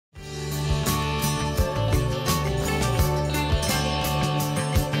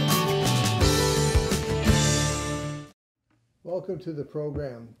Welcome to the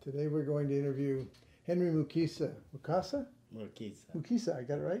program. Today we're going to interview Henry Mukisa. Mukasa? Mukisa. Mukisa, I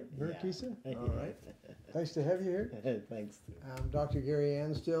got it right? Mukisa? Yeah. All right. Nice to have you here. Thanks. I'm Dr. Garry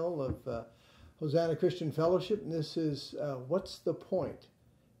Ansdell of Hosanna Christian Fellowship, and this is What's the Point?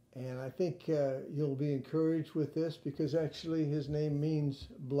 And I think you'll be encouraged with this because actually his name means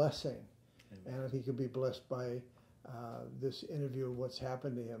blessing. Amen. And I think you'll be blessed by this interview of what's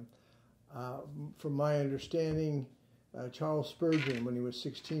happened to him. From my understanding, Charles Spurgeon, when he was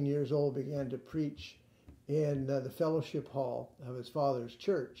 16 years old, began to preach in the fellowship hall of his father's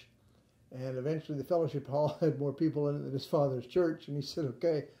church. And eventually the fellowship hall had more people in it than his father's church. And he said,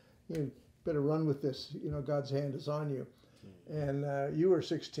 okay, you better run with this. You know, God's hand is on you. And you were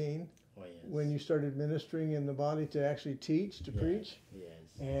 16 when you started ministering in the body to actually teach, to preach.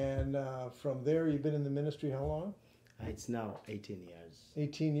 Yes. And from there, you've been in the ministry how long? It's now 18 years.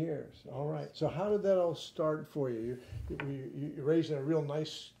 18 years. All right. So how did that all start for you? You're raised in a real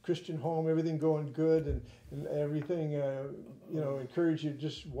nice Christian home, everything going good, and everything, encouraged you to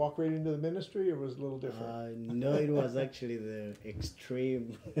just walk right into the ministry, or was it a little different? No, it was actually the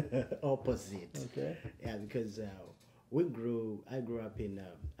extreme opposite. Okay. Yeah, because I grew up in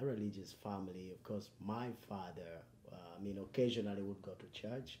a religious family. Of course, my father, occasionally would go to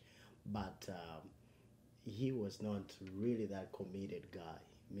church, but he was not really that committed guy.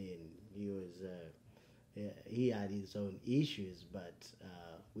 I mean, he had his own issues, but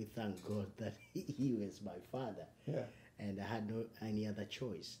we thank God that he was my father. Yeah. And I had no any other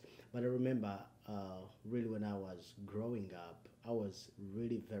choice. But I remember, really when I was growing up, I was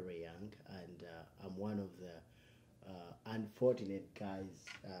really very young, and I'm one of the unfortunate guys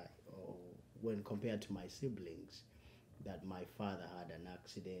when compared to my siblings, that my father had an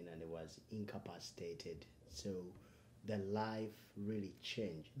accident and he was incapacitated. So the life really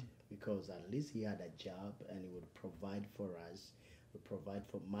changed because at least he had a job and he would provide for us.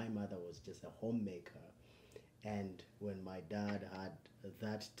 My mother was just a homemaker. And when my dad had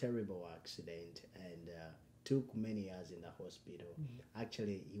that terrible accident and took many years in the hospital,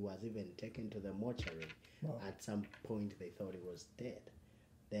 actually he was even taken to the mortuary. Wow. At some point they thought he was dead.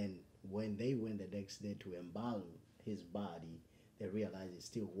 Then when they went the next day to embalm his body, they realized he's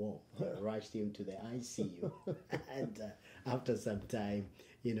still warm. They rushed him to the ICU. And after some time,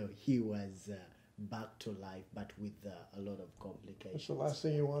 he was back to life, but with a lot of complications. That's the last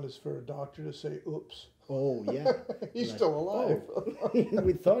thing you want is for a doctor to say, oops. Oh, yeah. He's still alive. Oh.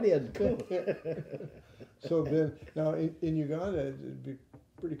 We thought he had gone. So then, now in Uganda, it'd be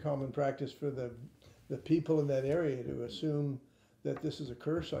pretty common practice for the people in that area to assume that this is a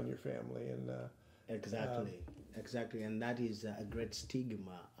curse on your family. And Exactly, and that is a great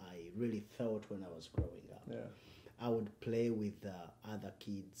stigma I really felt when I was growing up. Yeah. I would play with other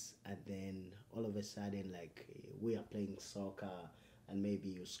kids, and then all of a sudden, like, we are playing soccer, and maybe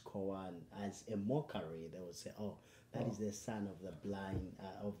you score, and as a mockery, they would say, oh, that is the son of the blind,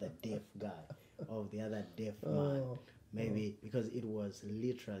 of the deaf guy, of the other deaf man. Maybe because it was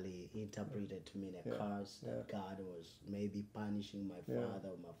literally interpreted to mean a curse that God was maybe punishing my father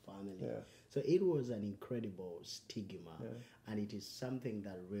or my family. Yeah. So it was an incredible stigma, and it is something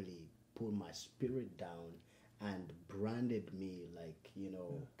that really put my spirit down and branded me like,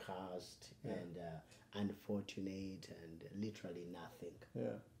 cursed and unfortunate and literally nothing.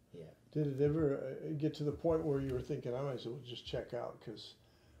 Yeah. Yeah. Did it ever get to the point where you were thinking, I might as well just check out because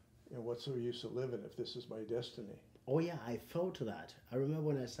what's the use of living if this is my destiny? Oh yeah, I felt that. I remember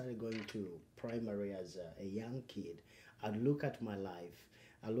when I started going to primary as a young kid, I'd look at my life,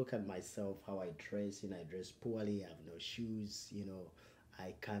 I look at myself, how I dress, I dress poorly, I have no shoes,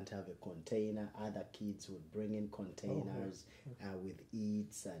 I can't have a container. Other kids would bring in containers with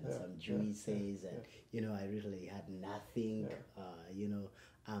eats and some juices, and I really had nothing.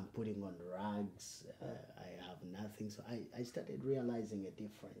 I'm putting on rags. I have nothing. So I started realizing a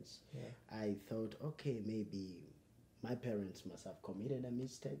difference. Yeah. I thought, okay, maybe my parents must have committed a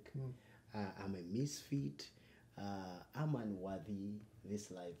mistake. I'm a misfit. I'm unworthy.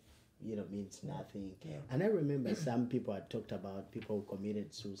 This life, means nothing. Yeah. And I remember some people had talked about people who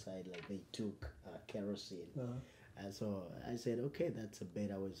committed suicide, like they took kerosene. And so I said, okay, that's a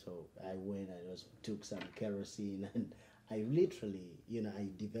better way. So I went and also took some kerosene, and I literally, I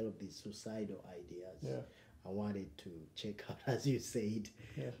developed these suicidal ideas. Yeah. I wanted to check out, as you said.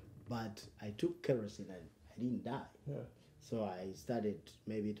 Yeah. But I took kerosene and I didn't die. Yeah. So I started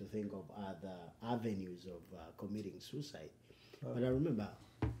maybe to think of other avenues of committing suicide. But I remember,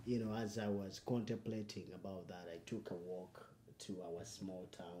 as I was contemplating about that, I took a walk to our small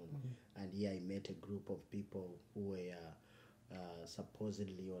town, and here I met a group of people who were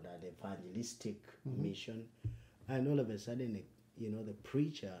supposedly on an evangelistic mission. And all of a sudden, the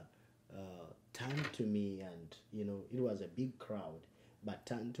preacher turned to me, and it was a big crowd, but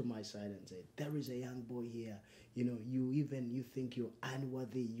turned to my side and said, "There is a young boy here. You think you're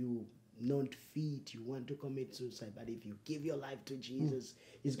unworthy, you not fit, you want to commit suicide, but if you give your life to Jesus,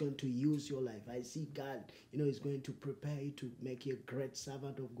 he's going to use your life. I see God, he's going to prepare you to make you a great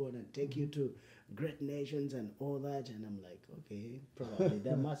servant of God and take you to great nations and all that." And I'm like, okay, probably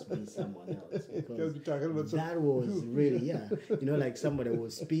there must be someone else, because that was really, like somebody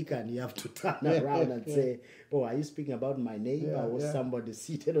will speak and you have to turn around and say, "Oh, are you speaking about my neighbor or somebody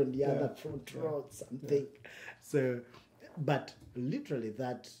seated on the other front row or something?" So, but literally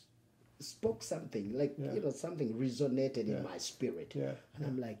that spoke something, like, something resonated in my spirit. And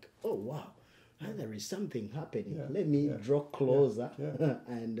I'm like, oh, wow, there is something happening. Let me draw closer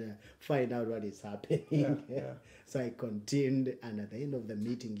and find out what is happening. So I continued, and at the end of the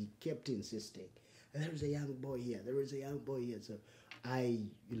meeting, he kept insisting, "There is a young boy here. There is a young boy here." So I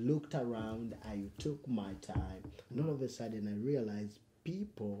looked around, I took my time, and all of a sudden I realized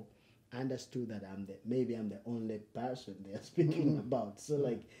people understood that maybe I'm the only person they are speaking about. So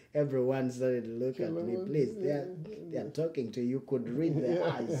like everyone started to look at me. "Please, they are talking to you. You could read their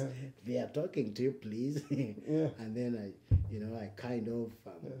eyes. They are talking to you, please." And then I kind of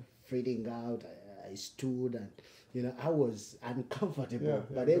freaking out. I stood, and I was uncomfortable,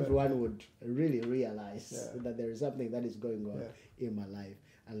 but everyone would really realize that there is something that is going on in my life.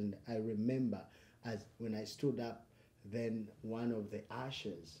 And I remember when I stood up, then one of the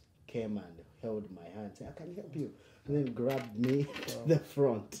ushers came and held my hand, said, "I can help you," and then grabbed me to the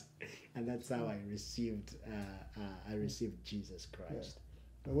front, and that's how I received Jesus Christ.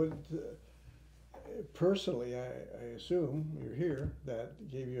 Personally, I assume you're here, that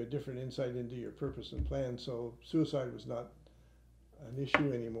gave you a different insight into your purpose and plan. So suicide was not an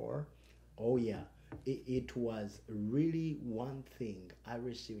issue anymore. Oh yeah, it was really one thing I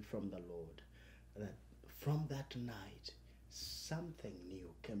received from the Lord, that from that night, something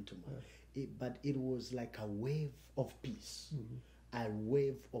new came to mind. But it was like a wave of peace. A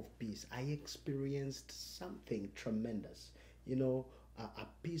wave of peace. I experienced something tremendous, a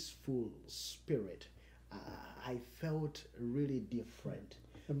peaceful spirit. I felt really different.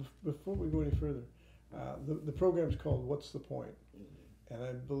 And before we go any further, the program is called "What's the Point?" And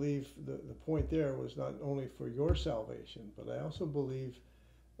I believe the point there was not only for your salvation, but I also believe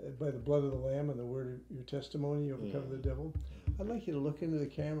by the blood of the Lamb and the word of your testimony, you overcome the devil. I'd like you to look into the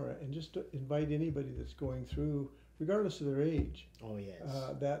camera and just invite anybody that's going through, regardless of their age,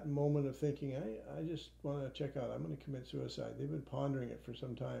 that moment of thinking, I just want to check out, I'm going to commit suicide. They've been pondering it for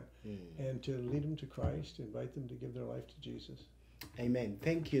some time. And to lead them to Christ, invite them to give their life to Jesus. Amen.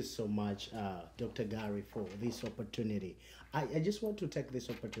 Thank you so much, Dr. Garry, for this opportunity. I just want to take this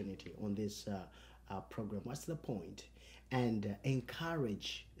opportunity on this program. What's the point? And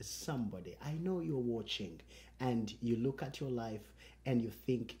encourage somebody. I know you're watching and you look at your life and you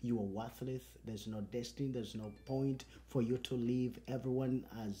think you are worthless. There's no destiny. There's no point for you to live. Everyone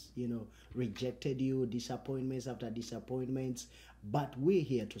has, rejected you, disappointments after disappointments. But we're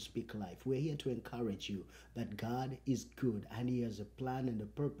here to speak life. We're here to encourage you that God is good and he has a plan and a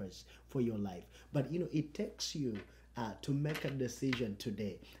purpose for your life. But, it takes you to make a decision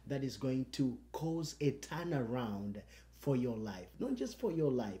today that is going to cause a turnaround for your life. Not just for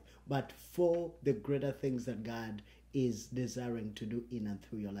your life, but for the greater things that God is desiring to do in and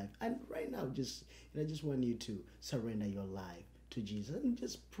through your life. And right now, I just want you to surrender your life to Jesus and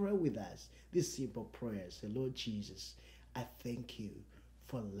just pray with us this simple prayer. Say, "Lord Jesus, I thank you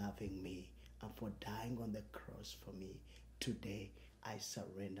for loving me and for dying on the cross for me. Today, I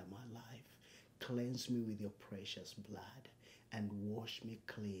surrender my life. Cleanse me with your precious blood and wash me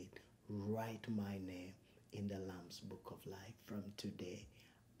clean. Write my name in the Lamb's Book of Life. From today,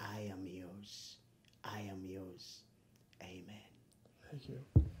 I am yours. I am yours. Amen." Thank you.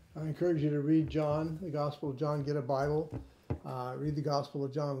 I encourage you to read John, the Gospel of John. Get a Bible. Read the Gospel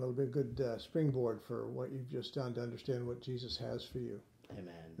of John. It'll be a good springboard for what you've just done to understand what Jesus has for you.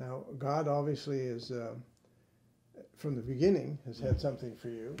 Amen. Now, God obviously is, from the beginning, has had something for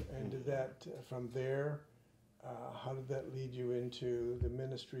you. And did that, from there, how did that lead you into the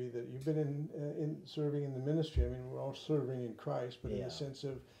ministry that you've been in serving in the ministry? I mean, we're all serving in Christ, but in the sense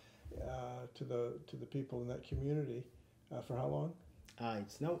of to the people in that community, for how long?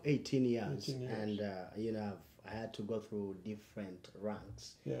 It's now 18 years. 18 years. And I had to go through different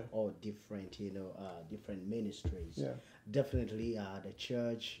ranks or different different ministries. Definitely the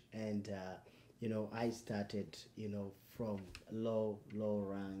church, and I started from low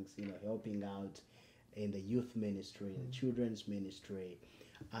ranks, helping out in the youth ministry, the children's ministry.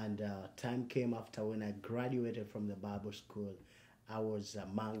 And time came after when I graduated from the Bible school. I was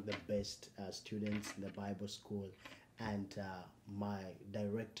among the best students in the Bible school, and my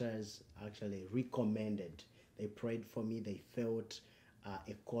directors actually recommended. They prayed for me. They felt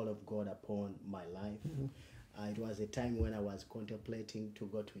a call of God upon my life. It was a time when I was contemplating to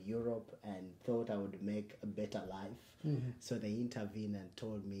go to Europe and thought I would make a better life. So they intervened and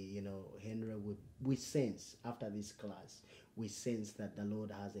told me, you know, Henry, we sense after this class, we sense that the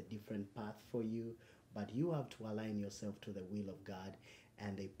Lord has a different path for you, but you have to align yourself to the will of God.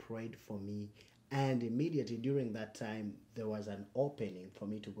 And they prayed for me. And immediately during that time, there was an opening for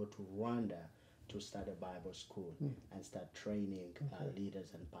me to go to Rwanda to start a Bible school and start training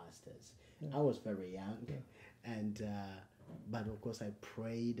leaders and pastors. I was very young, and but of course I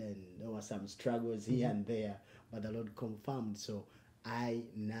prayed, and there were some struggles here and there, but the Lord confirmed. So I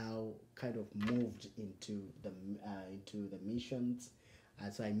now kind of moved into the missions.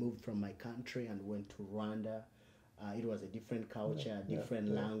 So I moved from my country and went to Rwanda. It was a different culture, different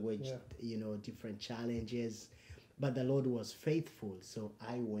language, you know, different challenges, but the Lord was faithful. So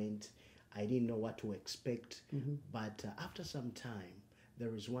I went. I didn't know what to expect, but after some time,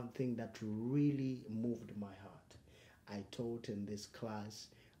 there is one thing that really moved my heart. I taught in this class,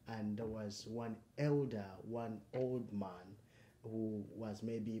 and there was one elder, one old man who was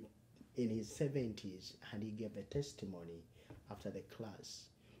maybe in his 70s, and he gave a testimony after the class.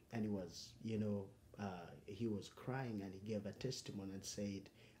 And he was, you know, he was crying, and he gave a testimony and said,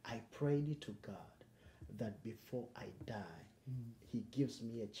 I prayed to God that before I die, he gives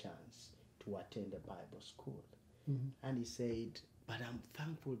me a chance to attend a Bible school. And he said, but I'm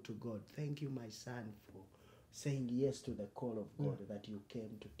thankful to God. Thank you, my son, for saying yes to the call of God that you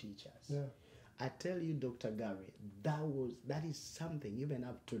came to teach us. I tell you, Dr. Garry, that is something, even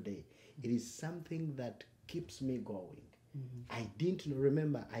up today, it is something that keeps me going. I didn't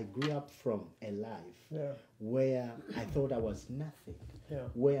remember, I grew up from a life where I thought I was nothing,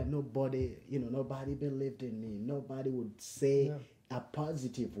 where nobody, you know, nobody believed in me, nobody would say a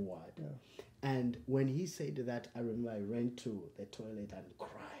positive word. And when he said that, I remember I ran to the toilet and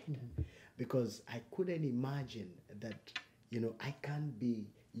cried because I couldn't imagine that, you know, I can be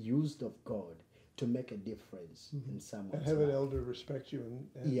used of God to make a difference in someone's life. And have an elder respect you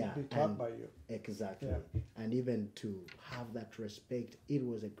and be taught by you. Exactly. And even to have that respect, it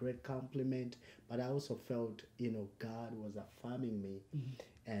was a great compliment. But I also felt, you know, God was affirming me.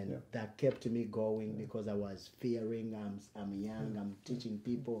 And that kept me going because I was fearing, I'm young, I'm teaching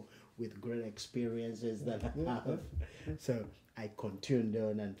people with great experiences that I have. So I continued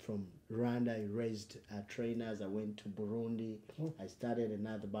on, and from Rwanda I raised trainers. I went to Burundi. I started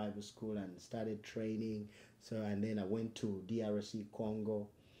another Bible school and started training. So, and then I went to DRC Congo.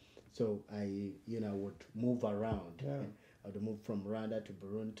 So I, you know, would move around. I would move from Rwanda to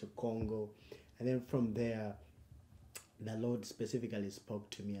Burundi to Congo. And then from there, the Lord specifically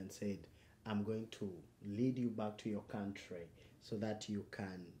spoke to me and said, I'm going to lead you back to your country so that you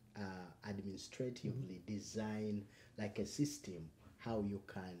can administratively design like a system, how you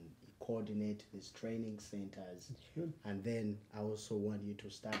can coordinate these training centers. And then I also want you to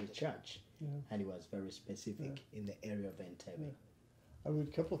start a church. And it was very specific in the area of Entebbe. I would,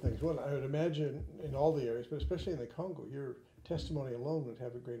 a couple of things. One, I would imagine in all the areas, but especially in the Congo, your testimony alone would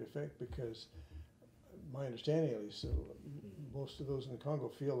have a great effect because my understanding at least, most of those in the Congo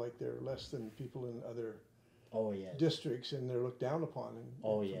feel like they're less than people in other districts, and they're looked down upon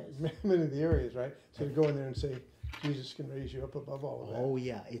in many of the areas, right? So to go in there and say, Jesus can raise you up above all of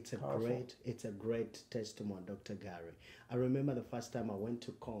that. It's a great testimony, Dr. Garry. I remember the first time I went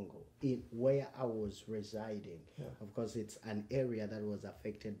to Congo, where I was residing. Of course, it's an area that was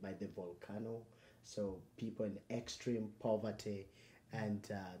affected by the volcano, so people in extreme poverty, and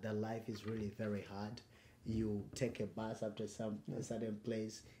the life is really very hard. You take a bus up to a certain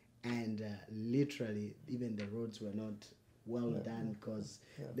place, and literally even the roads were not well done because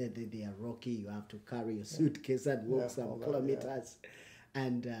they are rocky. You have to carry your suitcase and walk some kilometers.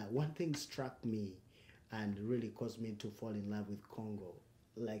 And one thing struck me and really caused me to fall in love with Congo.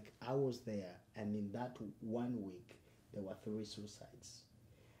 Like, I was there, and in that 1 week there were 3 suicides.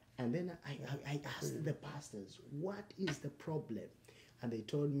 And then I asked the pastors, what is the problem? And they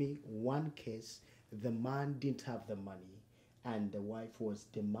told me one case, the man didn't have the money, and the wife was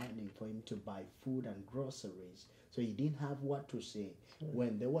demanding for him to buy food and groceries. So he didn't have what to say.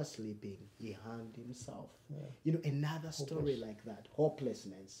 When they were sleeping, he hanged himself. You know, another story like that,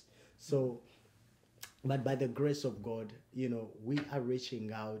 hopelessness. So, but by the grace of God, you know, we are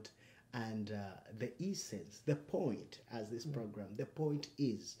reaching out, and the essence, the point as this program, the point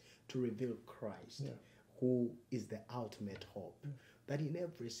is to reveal Christ, who is the ultimate hope. that in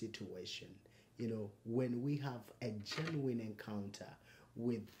every situation, you know, when we have a genuine encounter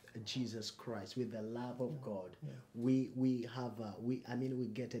with Jesus Christ, with the love of God, we have we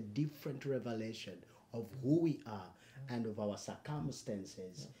get a different revelation of who we are and of our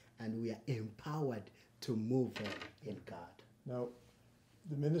circumstances, and we are empowered to move on in God. Now,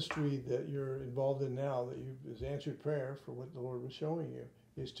 the ministry that you're involved in now, that you has answered prayer for what the Lord was showing you,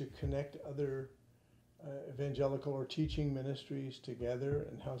 is to connect other evangelical or teaching ministries together.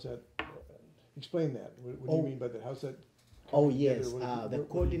 And how's that? Explain that. What do you mean by that? How's that? Oh yes, the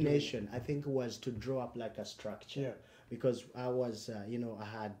coordination I think was to draw up like a structure. Yeah. Because I was, I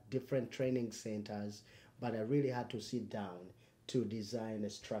had different training centers, but I really had to sit down to design a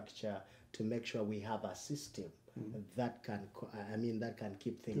structure to make sure we have a system that can, that can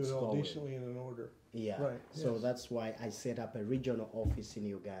keep things do it all going decently and in order. Yeah. Right. So yes. that's why I set up a regional office in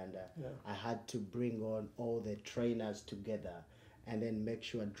Uganda. Yeah. I had to bring on all the trainers together and then make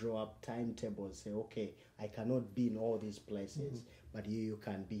sure, draw up timetables, say, okay, I cannot be in all these places, but you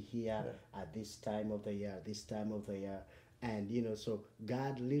can be here at this time of the year, this time of the year. And, so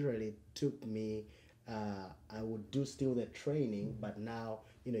God literally took me, I would do still the training, but now,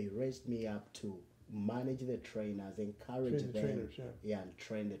 He raised me up to manage the trainers, encourage them, trainers, and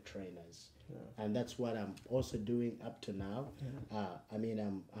train the trainers. Yeah. And that's what I'm also doing up to now.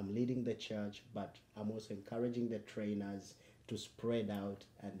 I'm leading the church, but I'm also encouraging the trainers to spread out,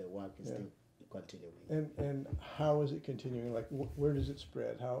 and the work is still continuing. And how is it continuing? Like, where does it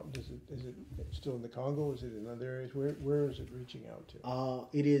spread? How does it? Is it still in the Congo? Is it in other areas? Where is it reaching out to?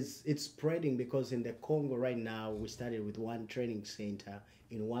 It's spreading, because in the Congo right now we started with one training center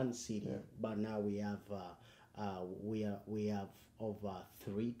in one city, but now we have we have over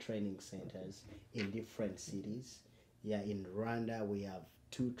 3 training centers in different cities. In Rwanda we have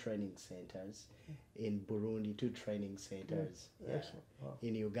 2 training centers. In Burundi, 2 training centers. Excellent. Wow.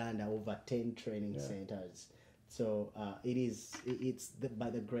 In Uganda, over 10 training centers. So it's by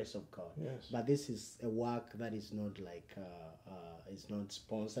the grace of God. Yes. But this is a work that is not like it's not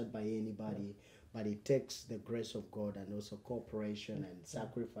sponsored by anybody, but it takes the grace of God and also cooperation and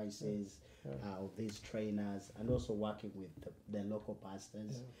sacrifices of these trainers, and also working with the local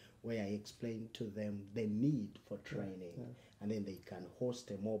pastors, where I explain to them the need for training, and then they can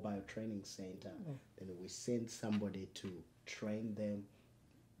host a mobile training center. Then we send somebody to train them.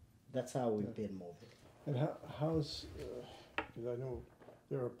 That's how we've been moving. And how's, because I know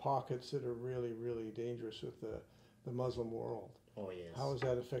there are pockets that are really, really dangerous with the Muslim world. Oh yes. How has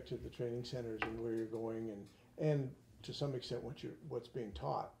that affected the training centers and where you're going, and to some extent what's being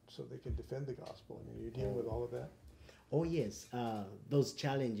taught, so they can defend the gospel? I mean, you're dealing with all of that? Oh yes, those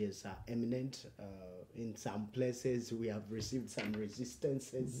challenges are imminent. In some places we have received some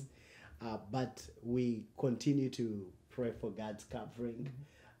resistances, but we continue to pray for God's covering.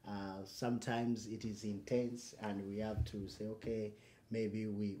 Sometimes it is intense, and we have to say, okay, maybe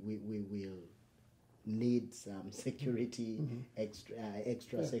we will need some security,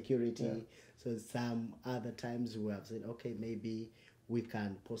 extra security. So some other times we have said, okay, maybe we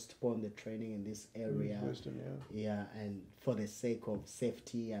can postpone the training in this area. Wisdom, and for the sake of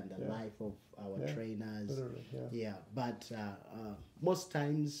safety and the life of our trainers. Literally, But most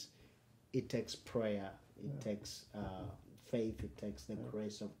times it takes prayer, it takes faith, it takes the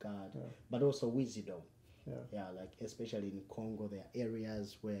grace of God, but also wisdom. Like especially in Congo, there are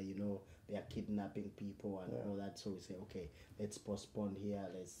areas where they are kidnapping people and all that. So we say, okay, let's postpone here.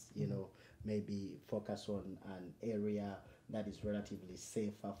 Let's maybe focus on an area that is relatively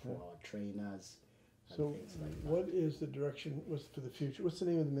safer for our trainers. And so, things like that. What is the direction? What's for the future? What's the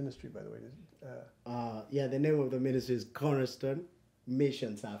name of the ministry, by the way? The name of the ministry is Cornerstone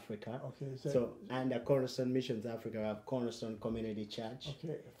Missions Africa. Okay. Is that, So under Cornerstone Missions Africa, we have Cornerstone Community Church.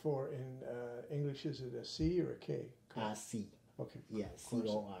 okay. For in English, is it a C or a K? C. Okay. Yeah,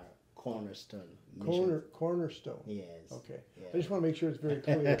 COR. Cornerstone. Cornerstone. Yes. Okay. Yeah. I just want to make sure it's very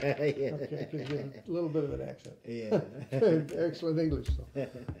clear. Okay, because you have a little bit of an accent. Yeah. Excellent English, though,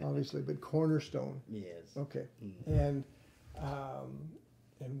 obviously, but Cornerstone. Yes. Okay. And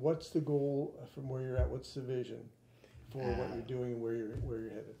what's the goal from where you're at? What's the vision for what you're doing and where you're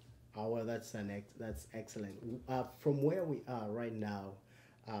headed? Well, that's excellent. From where we are right now,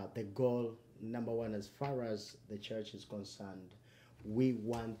 the goal, number one, as far as the church is concerned, we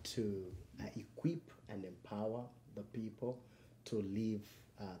want to equip and empower the people to live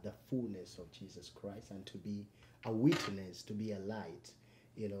the fullness of Jesus Christ and to be a witness, to be a light,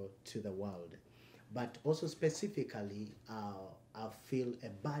 to the world. But also specifically, I feel a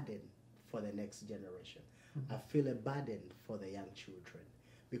burden for the next generation. I feel a burden for the young children,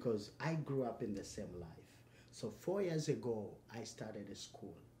 because I grew up in the same life. So 4 years ago, I started a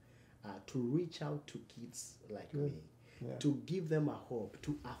school to reach out to kids like Good. me, Yeah. to give them a hope,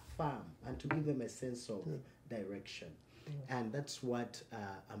 to affirm, and to give them a sense of Good. direction. And that's what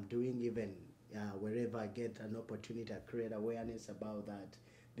I'm doing even wherever I get an opportunity. I create awareness about that.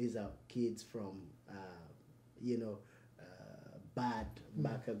 These are kids from, bad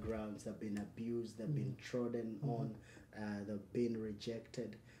backgrounds, have been abused, they've been trodden on, they've been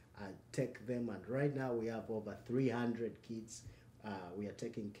rejected. I take them, and right now we have over 300 kids we are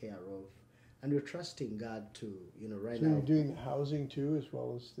taking care of. And we're trusting God to, right So now. you're doing the housing too, as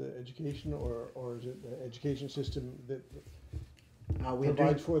well as the education, or is it the education system that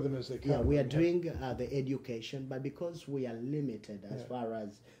provides for them as they come? Yeah, we are doing the education, but because we are limited as far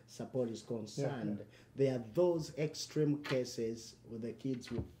as support is concerned, there are those extreme cases where the kids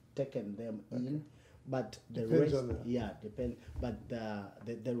we've taken them in, but the Depends rest, on the- depend. But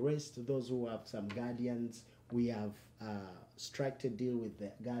the rest, those who have some guardians, we have struck a deal with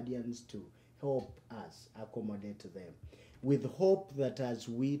the guardians to help us accommodate them, with hope that as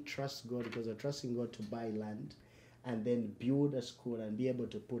we trust God, because we're trusting God to buy land and then build a school and be able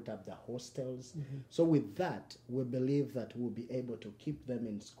to put up the hostels. So with that, we believe that we'll be able to keep them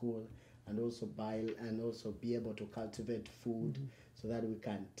in school and also buy and also be able to cultivate food so that we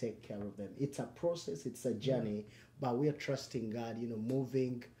can take care of them. It's a process, it's a journey, but we are trusting God,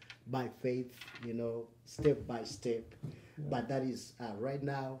 moving by faith, step by step. But that is, right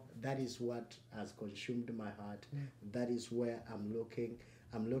now, that is what has consumed my heart. That is where I'm looking.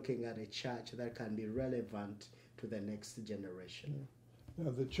 I'm looking at a church that can be relevant to the next generation. Now,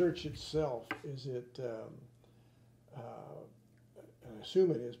 the church itself, is it, I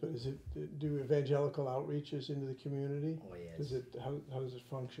assume it is, but is it, do evangelical outreaches into the community? Oh, yes. Does it, how does it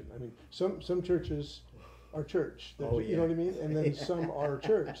function? I mean, some churches are church, Oh, you know yeah. what I mean? And then some are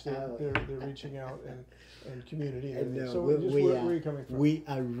church, they're reaching out and community. And so where are you coming from? We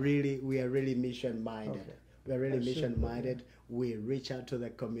are really mission minded. Okay. We are really That's mission simple, minded. We reach out to the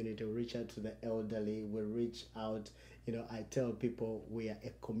community, we reach out to the elderly, we reach out. I tell people we are a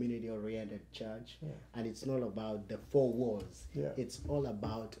community-oriented church, and it's not about the four walls. It's all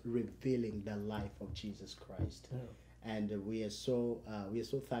about revealing the life of Jesus Christ, and we are so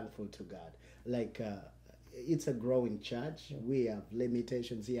thankful to God. It's a growing church. We have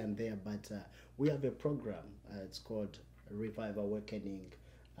limitations here and there, but we have a program. It's called Revive Awakening.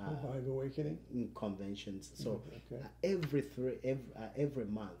 Revive Awakening Conventions. So every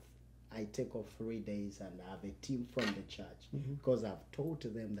month I take off 3 days and I have a team from the church, because I've told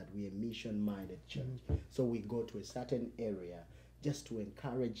them that we're a mission-minded church. So we go to a certain area just to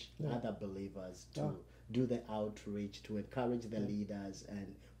encourage other believers to do the outreach, to encourage the leaders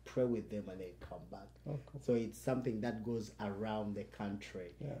and pray with them, and they come back. Cool. So it's something that goes around the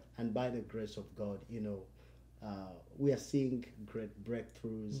country. And by the grace of God, we are seeing great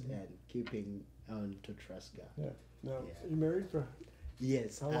breakthroughs and keeping on to trust God. Now, you married for?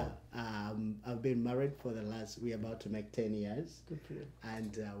 Yes. How long? I've been married for we're about to make 10 years. Good for you.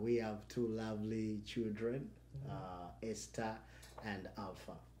 And we have two lovely children, Esther and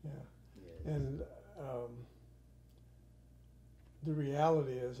Alpha. Yeah. Yes. And the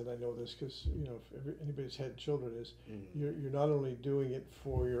reality is, and I know this because if anybody's had children, is you're not only doing it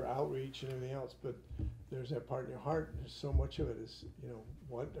for your outreach and everything else, but there's that part in your heart. And so much of it is,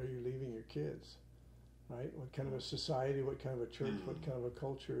 what are you leaving your kids, right? What kind of a society, what kind of a church, what kind of a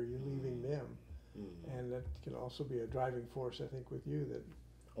culture are you leaving them? And that can also be a driving force, I think, with you that.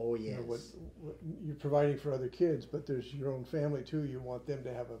 Oh yes. What you're providing for other kids, but there's your own family too. You want them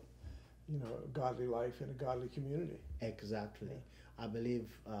to have a godly life in a godly community. Exactly. I believe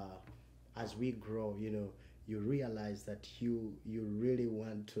as we grow, you realize that you really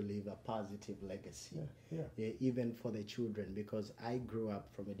want to leave a positive legacy, even for the children, because I grew up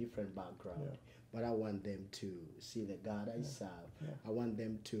from a different background, but I want them to see the God I serve. I want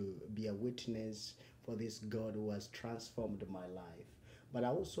them to be a witness for this God who has transformed my life. But I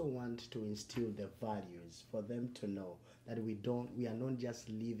also want to instill the values for them to know that we are not just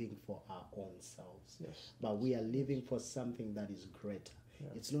living for our own selves, but we are living for something that is greater.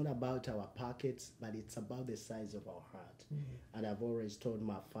 It's not about our pockets, but it's about the size of our heart. And I've always told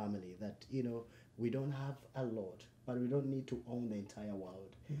my family that, we don't have a lot, but we don't need to own the entire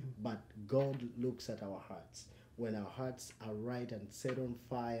world. But God looks at our hearts. When our hearts are right and set on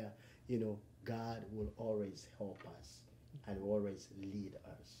fire, God will always help us and will always lead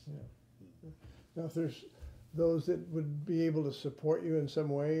us. Now, if there's those that would be able to support you in some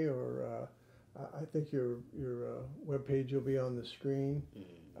way, or I think your webpage will be on the screen.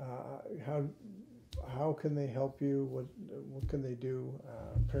 How how can they help you? What can they do?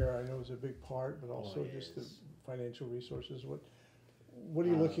 Prayer, I know, is a big part, but also just the financial resources. What are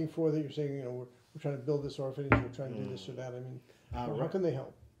you looking for that you're saying, you know, we're trying to build this orphanage, we're trying to do this or that? I mean, how can they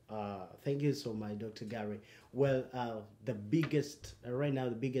help? Thank you so much, Dr. Garry. Well, the biggest, right now,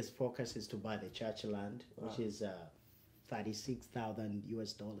 the biggest focus is to buy the church land, which is $36,000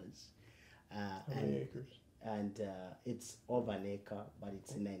 US. How many acres? And it's over an acre, but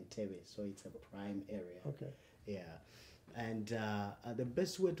it's in Entebbe, so it's a prime area. Okay. Yeah. And the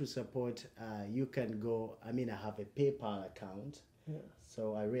best way to support, you can go, I mean, I have a PayPal account. Yeah.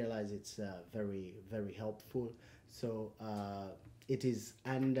 So I realize it's very, very helpful. So it is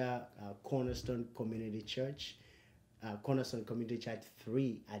under Cornerstone Community Church, Cornerstone Community Church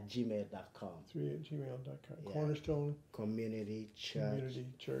 3@gmail.com. 3@gmail.com. Yeah. Cornerstone Community Church. Community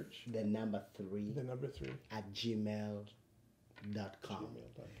Church. The number 3. The number 3. @gmail.com.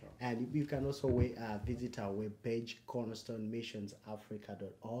 Gmail.com. And you can also visit our webpage,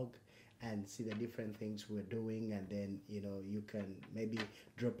 cornerstonemissions.africa.org, and see the different things we're doing. And then, you know, you can maybe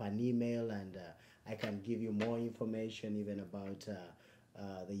drop an email, and I can give you more information even about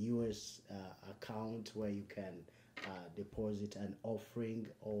the US account where you can deposit an offering,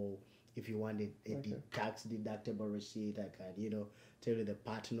 or if you want a tax deductible receipt, I can, you know, tell you the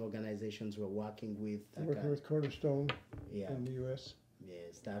partner organizations we're working with. Working with Cornerstone in the US.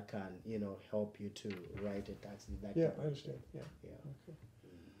 Yes, that can, you know, help you to write a tax deductible. Yeah, I understand. Yeah. Okay.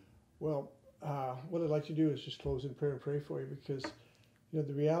 Well, what I'd like to do is just close in prayer and pray for you, because, you know,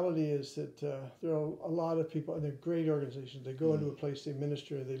 the reality is that there are a lot of people, and they're great organizations. They go into a place, they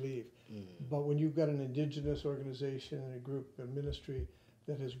minister, and they leave. But when you've got an indigenous organization and a group, a ministry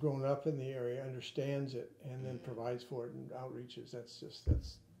that has grown up in the area, understands it, and then provides for it and outreaches, that's to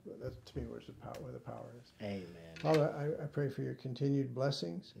me where the power is. Amen. Father, I pray for your continued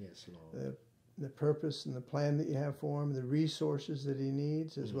blessings. Yes, Lord. The purpose and the plan that you have for him, the resources that he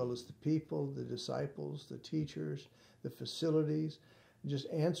needs, as well as the people, the disciples, the teachers, the facilities, just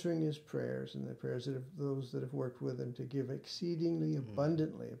answering his prayers and the prayers of those that have worked with him to give exceedingly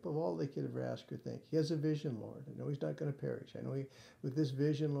abundantly, above all they could ever ask or think. He has a vision, Lord. I know he's not going to perish. I know with this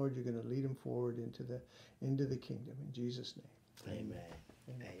vision, Lord, you're going to lead him forward into the kingdom. In Jesus' name. Amen.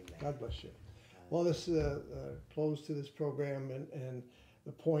 Amen. God bless you. Well, this is a close to this program, and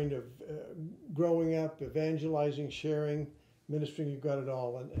the point of growing up, evangelizing, sharing, ministering, you've got it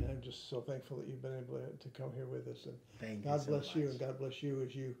all, and I'm just so thankful that you've been able to come here with us. And Thank God you so bless much. you, and God bless you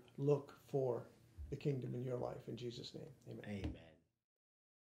as you look for the kingdom in your life. In Jesus' name, amen.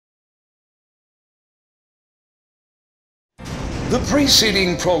 Amen. The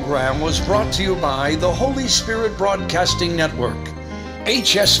preceding program was brought to you by the Holy Spirit Broadcasting Network,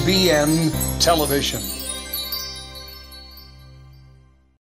 HSBN Television.